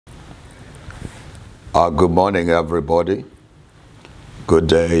Good morning, everybody. Good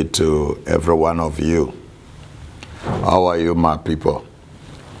day to every one of you. How are you, my people?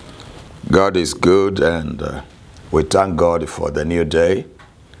 God is good, and we thank God for the new day.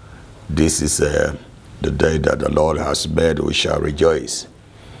 This is the day that the Lord has made. We shall rejoice.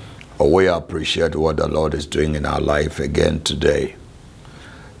 We appreciate what the Lord is doing in our life again today.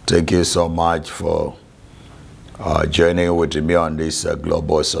 Thank you so much for joining with me on this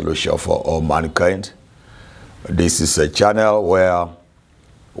global solution for all mankind. This is a channel where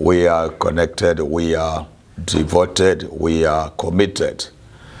we are connected, we are devoted, we are committed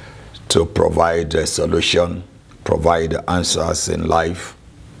to provide a solution, provide answers in life,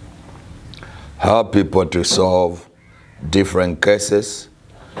 help people to solve different cases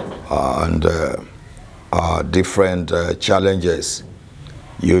and different challenges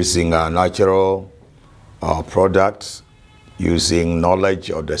using our natural products, using knowledge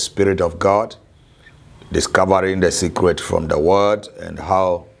of the Spirit of God, discovering the secret from the Word and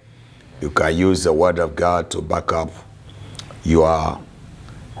how you can use the Word of God to back up your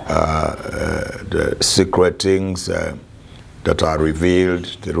the secret things that are revealed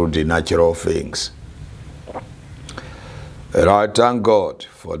through the natural things. And I thank God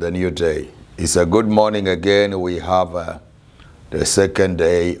for the new day. It's a good morning again. We have the second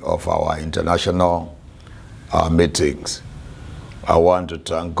day of our international meetings. I want to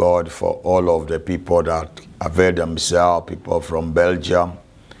thank God for all of the people that avail themselves, people from Belgium,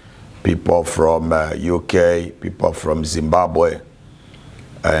 people from UK, people from Zimbabwe,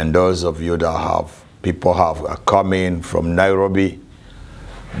 and those of you that people have come in from Nairobi,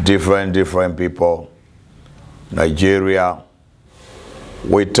 different people, Nigeria.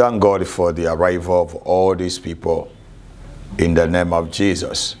 We thank God for the arrival of all these people in the name of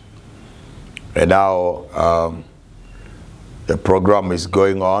Jesus. And now, the program is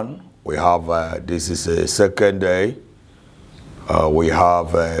going on. We have, this is a second day. We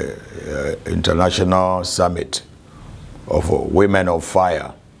have an international summit of Women of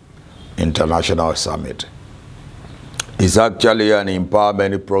Fire, International Summit. It's actually an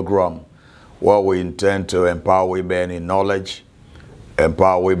empowerment program where we intend to empower women in knowledge,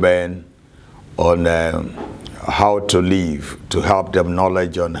 empower women on how to live, to help them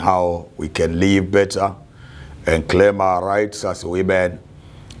knowledge on how we can live better, and claim our rights as women,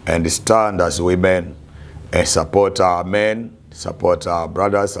 and stand as women, and support our men, support our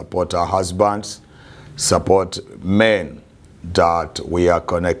brothers, support our husbands, support men that we are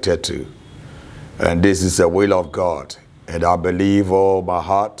connected to. And this is the will of God. And I believe all my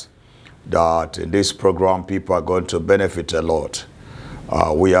heart that in this program people are going to benefit a lot.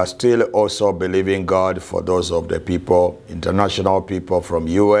 We are still also believing God for those of the people, international people from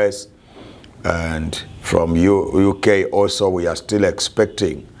US, and from UK also. We are still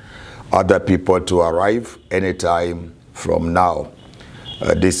expecting other people to arrive anytime from now.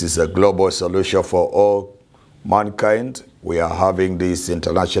 This is a global solution for all mankind. We are having this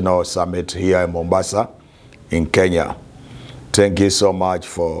international summit here in Mombasa, in Kenya. Thank you so much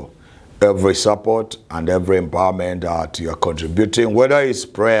for every support and every empowerment that you are contributing. Whether it's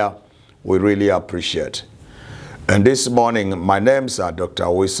prayer, we really appreciate. And this morning, my name's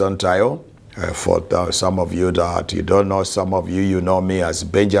Dr. Wilson Tayo. For some of you that you don't know, some of you know me as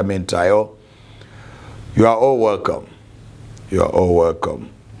Benjamin Tayo. You are all welcome. You are all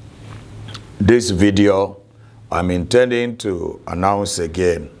welcome. This video, I'm intending to announce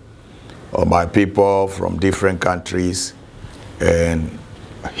again of my people from different countries, and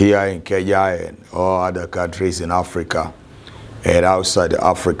here in Kenya and all other countries in Africa and outside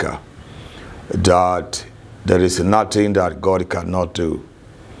Africa, that there is nothing that God cannot do.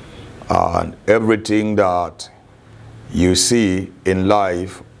 And everything that you see in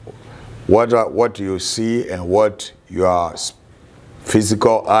life, what you see and what your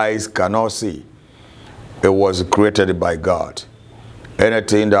physical eyes cannot see, it was created by God.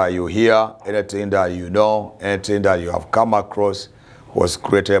 Anything that you hear, anything that you know, anything that you have come across was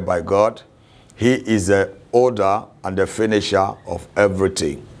created by God. He is the order and the finisher of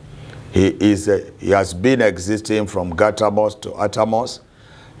everything. He has been existing from Gathamos to Atamos.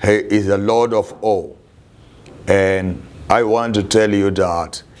 He is the Lord of all. And I want to tell you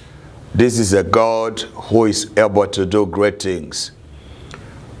that this is a God who is able to do great things.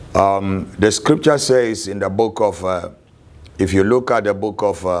 The scripture says in the book of, if you look at the book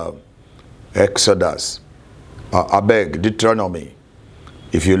of Exodus, Deuteronomy.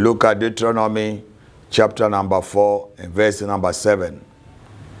 If you look at Deuteronomy chapter number 4 and verse number 7,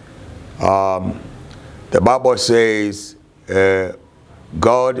 the Bible says,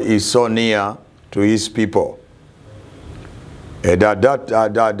 God is so near to his people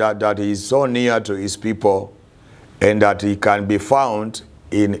that he is so near to his people, and that he can be found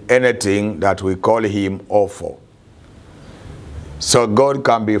in anything that we call him awful. So God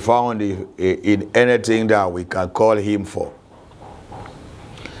can be found in anything that we can call him for.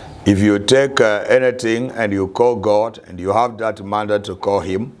 If you take anything and you call God, and you have that mandate to call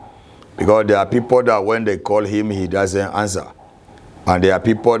him, because there are people that when they call him, he doesn't answer. And there are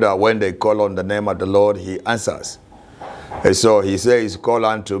people that when they call on the name of the Lord, he answers. And so he says, call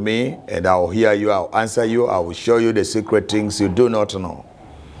unto me, and I will hear you, I will answer you, I will show you the secret things you do not know.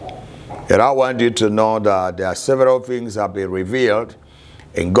 And I want you to know that there are several things that have been revealed,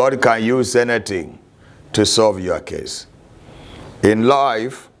 and God can use anything to solve your case. In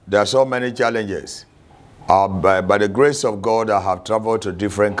life, there are so many challenges. By the grace of God, I have traveled to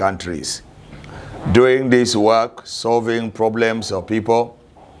different countries, doing this work, solving problems of people,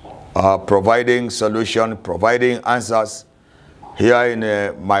 providing solutions, providing answers. Here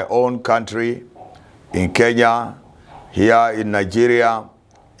in my own country, in Kenya, here in Nigeria,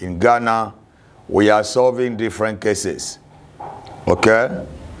 in Ghana, we are solving different cases, okay?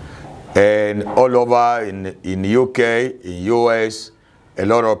 And all over in UK, in US, a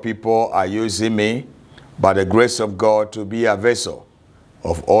lot of people are using me by the grace of God to be a vessel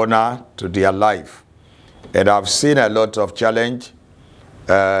of honor to their life. And I've seen a lot of challenge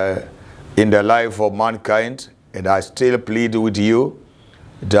in the life of mankind, and I still plead with you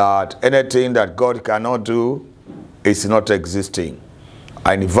that anything that God cannot do is not existing.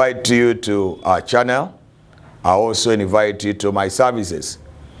 I invite you to our channel. I also invite you to my services,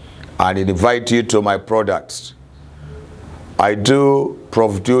 and invite you to my products. I do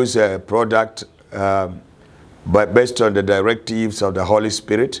produce a product but based on the directives of the Holy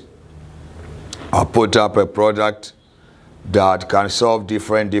Spirit. I put up a product that can solve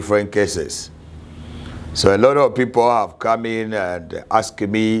different cases. So a lot of people have come in and asked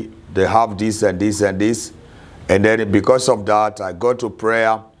me, they have this and this and this. And then because of that, I go to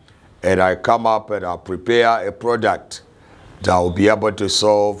prayer and I come up and I prepare a product that will be able to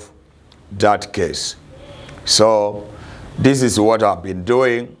solve that case. So this is what I've been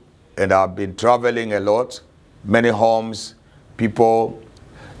doing, and I've been traveling a lot. Many homes, people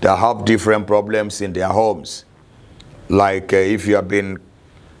that have different problems in their homes. Like if you have been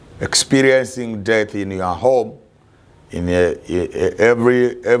experiencing death in your home, in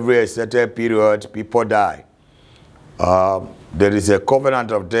every certain period, people die. There is a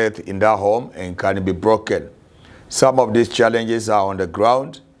covenant of death in that home and can be broken. Some of these challenges are on the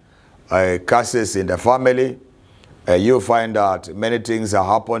ground, curses in the family. You find that many things have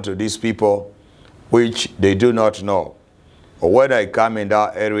happened to these people which they do not know. Or when I come in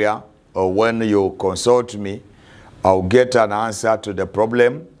that area, or when you consult me, I'll get an answer to the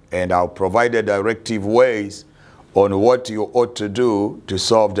problem, and I'll provide the directive ways on what you ought to do to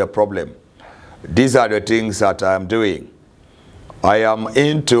solve the problem. These are the things that I am doing. I am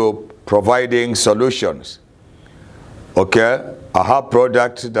into providing solutions. Okay? I have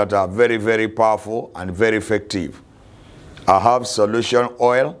products that are very powerful and very effective. I have solution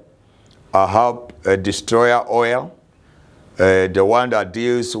oil. I have a destroyer oil, the one that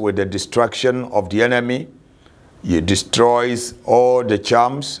deals with the destruction of the enemy. It destroys all the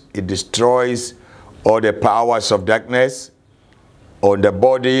charms. It destroys all the powers of darkness on the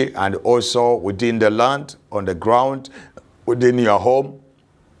body and also within the land, on the ground, within your home.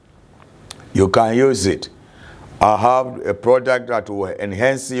 You can use it. I have a product that will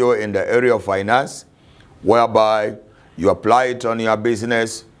enhance you in the area of finance, whereby you apply it on your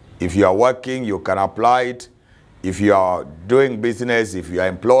business. If you are working, you can apply it. If you are doing business, if you are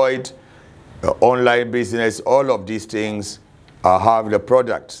employed, online business, all of these things have the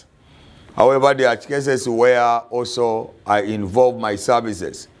products. However, there are cases where also I involve my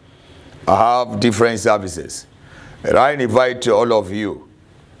services. I have different services. And I invite all of you.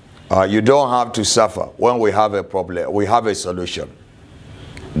 You don't have to suffer when we have a problem. We have a solution.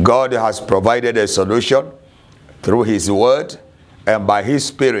 God has provided a solution through his word, and by his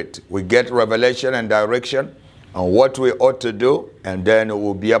spirit we get revelation and direction on what we ought to do, and then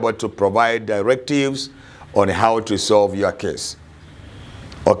we'll be able to provide directives on how to solve your case.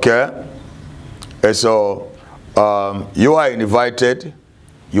 Okay? And so you are invited.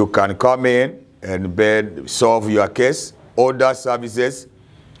 You can come in and solve your case, order services,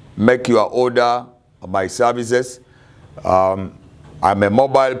 make your order of my services. I'm a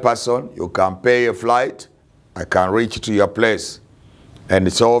mobile person. You can pay a flight. I can reach to your place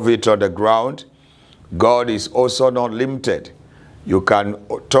and solve it on the ground. God is also not limited. You can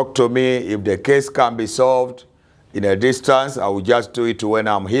talk to me. If the case can be solved in a distance, I will just do it when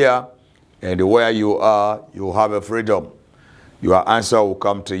I'm here. And where you are, you have a freedom. your answer will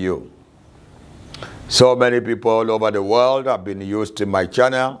come to you. So many people all over the world have been used to my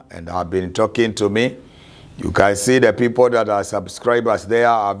channel and have been talking to me. You can see the people that are subscribers there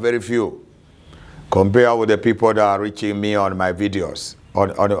are very few compared with the people that are reaching me on my videos,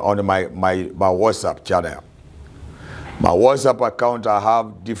 on my WhatsApp channel. My WhatsApp account, I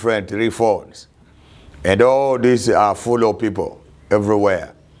have different 3 phones. And all these are full of people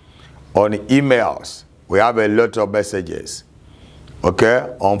everywhere. On emails, we have a lot of messages.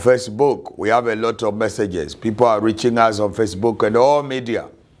 Okay? On Facebook, we have a lot of messages. People are reaching us on Facebook and all media.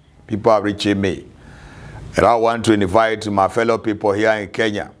 People are reaching me. And I want to invite my fellow people here in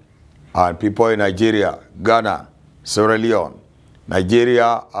Kenya and people in Nigeria, Ghana, Sierra Leone.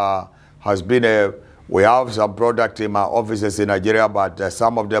 Nigeria has been we have some product in my offices in Nigeria, but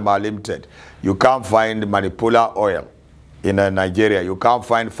some of them are limited. You can't find Manipula oil in Nigeria. You can't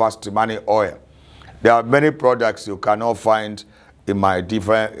find Fast Money oil. There are many products you cannot find in my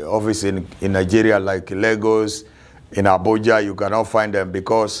different office in Nigeria, like Lagos, in Abuja. You cannot find them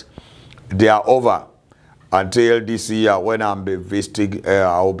because they are over until this year when I'm visiting.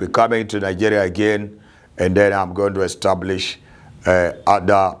 I will be coming to Nigeria again, and then I'm going to establish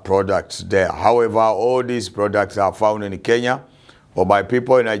other products there. However, all these products are found in Kenya or by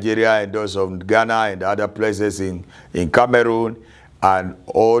people in Nigeria and those of Ghana and other places in Cameroon and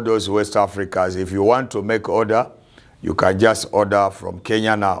all those West Africans. If you want to make order, you can just order from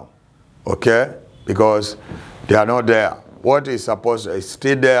Kenya now, okay? Because they are not there. What is supposed to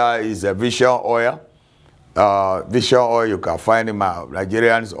still there is a Vision oil. Vision oil you can find in my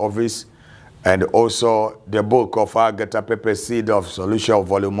Nigerian's office. And also the book of Agatha Pepper Seed of Solution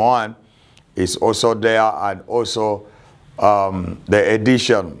Volume 1 is also there, and also the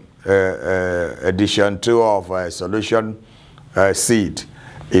edition 2 of Solution Seed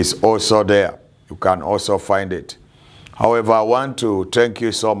is also there. You can also find it. However, I want to thank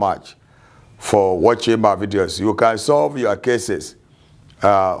you so much for watching my videos. You can solve your cases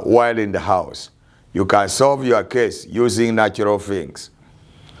while in the house. You can solve your case using natural things.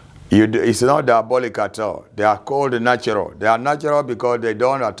 It's not diabolic at all. They are called natural. They are natural because they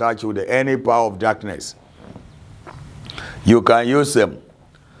don't attach with any power of darkness. You can use them.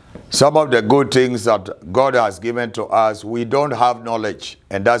 Some of the good things that God has given to us, we don't have knowledge,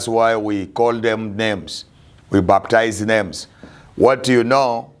 and that's why we call them names. We baptize names. What you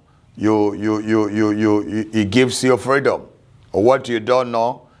know, it gives you freedom. Or what you don't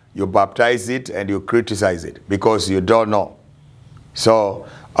know, you baptize it and you criticize it because you don't know. So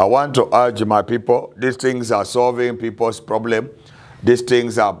I want to urge my people, these things are solving people's problem. These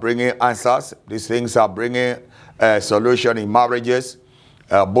things are bringing answers. These things are bringing a solution in marriages,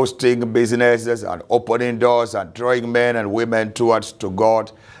 boosting businesses and opening doors and drawing men and women towards to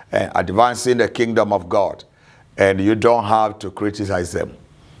God and advancing the kingdom of God. And you don't have to criticize them.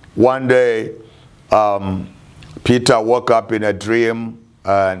 One day, Peter woke up in a dream,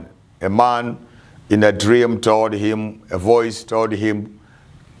 and a man in a dream told him, a voice told him,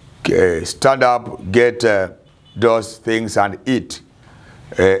 stand up, get those things and eat.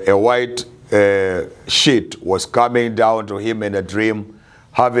 A white sheet was coming down to him in a dream,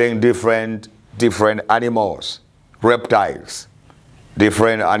 having different animals, reptiles,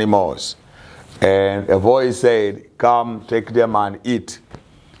 different animals. And a voice said, come, take them and eat.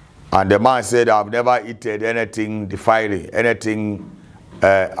 And the man said, I've never eaten anything defiling, anything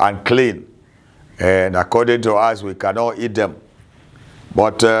unclean. And according to us, we cannot eat them.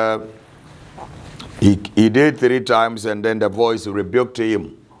 But he did 3 times, and then the voice rebuked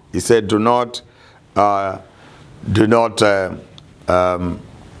him. He said, do not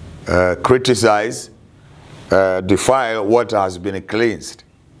criticize, defile what has been cleansed.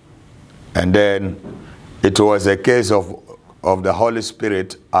 And then it was a case of the Holy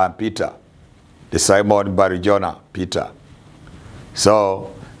Spirit and Peter, the Simon Bar-Jonah, Peter.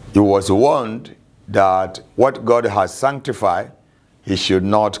 So he was warned that what God has sanctified, he should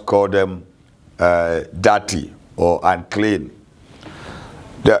not call them dirty or unclean.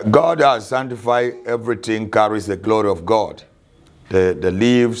 God has sanctified everything, carries the glory of God. The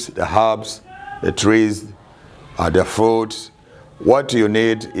leaves, the herbs, the trees, the fruits. What you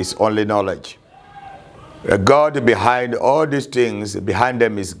need is only knowledge. God behind all these things, behind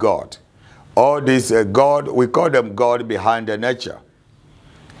them is God. All this God, we call them God behind the nature.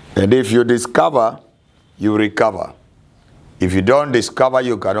 And if you discover, you recover. If you don't discover,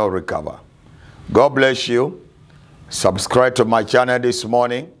 you cannot recover. God bless you. Subscribe to my channel this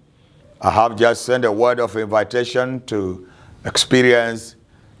morning. I have just sent a word of invitation to experience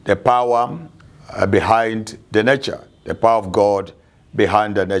the power behind the nature, the power of God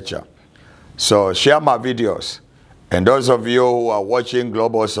behind the nature. So share my videos And those of you who are watching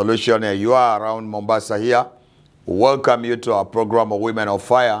Global Solution and you are around Mombasa here, we welcome you to our program of Women of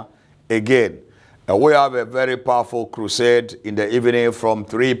Fire again. We have a very powerful crusade in the evening from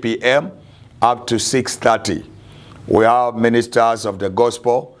 3 p.m. up to 6:30. We have ministers of the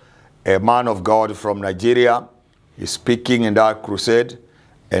gospel, a man of God from Nigeria is speaking in that crusade,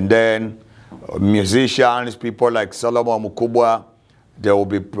 and then musicians, people like Solomon Mukubwa, they will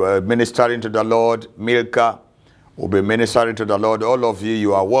be ministering to the Lord. Milka will be ministering to the Lord. All of you,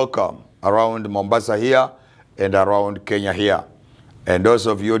 you are welcome around Mombasa here and around Kenya here. And those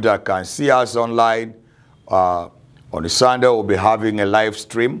of you that can see us online, on Sunday we'll be having a live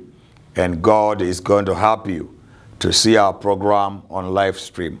stream, and God is going to help you to see our program on live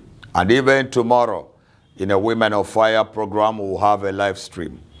stream. And even tomorrow, in a Women of Fire program, we'll have a live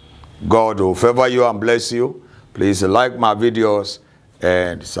stream. God will favor you and bless you. Please like my videos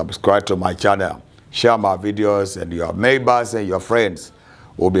and subscribe to my channel. Share my videos, and your neighbors and your friends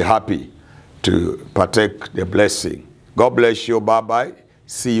will be happy to partake the blessing. God bless you. Bye-bye.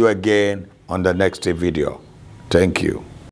 See you again on the next video. Thank you.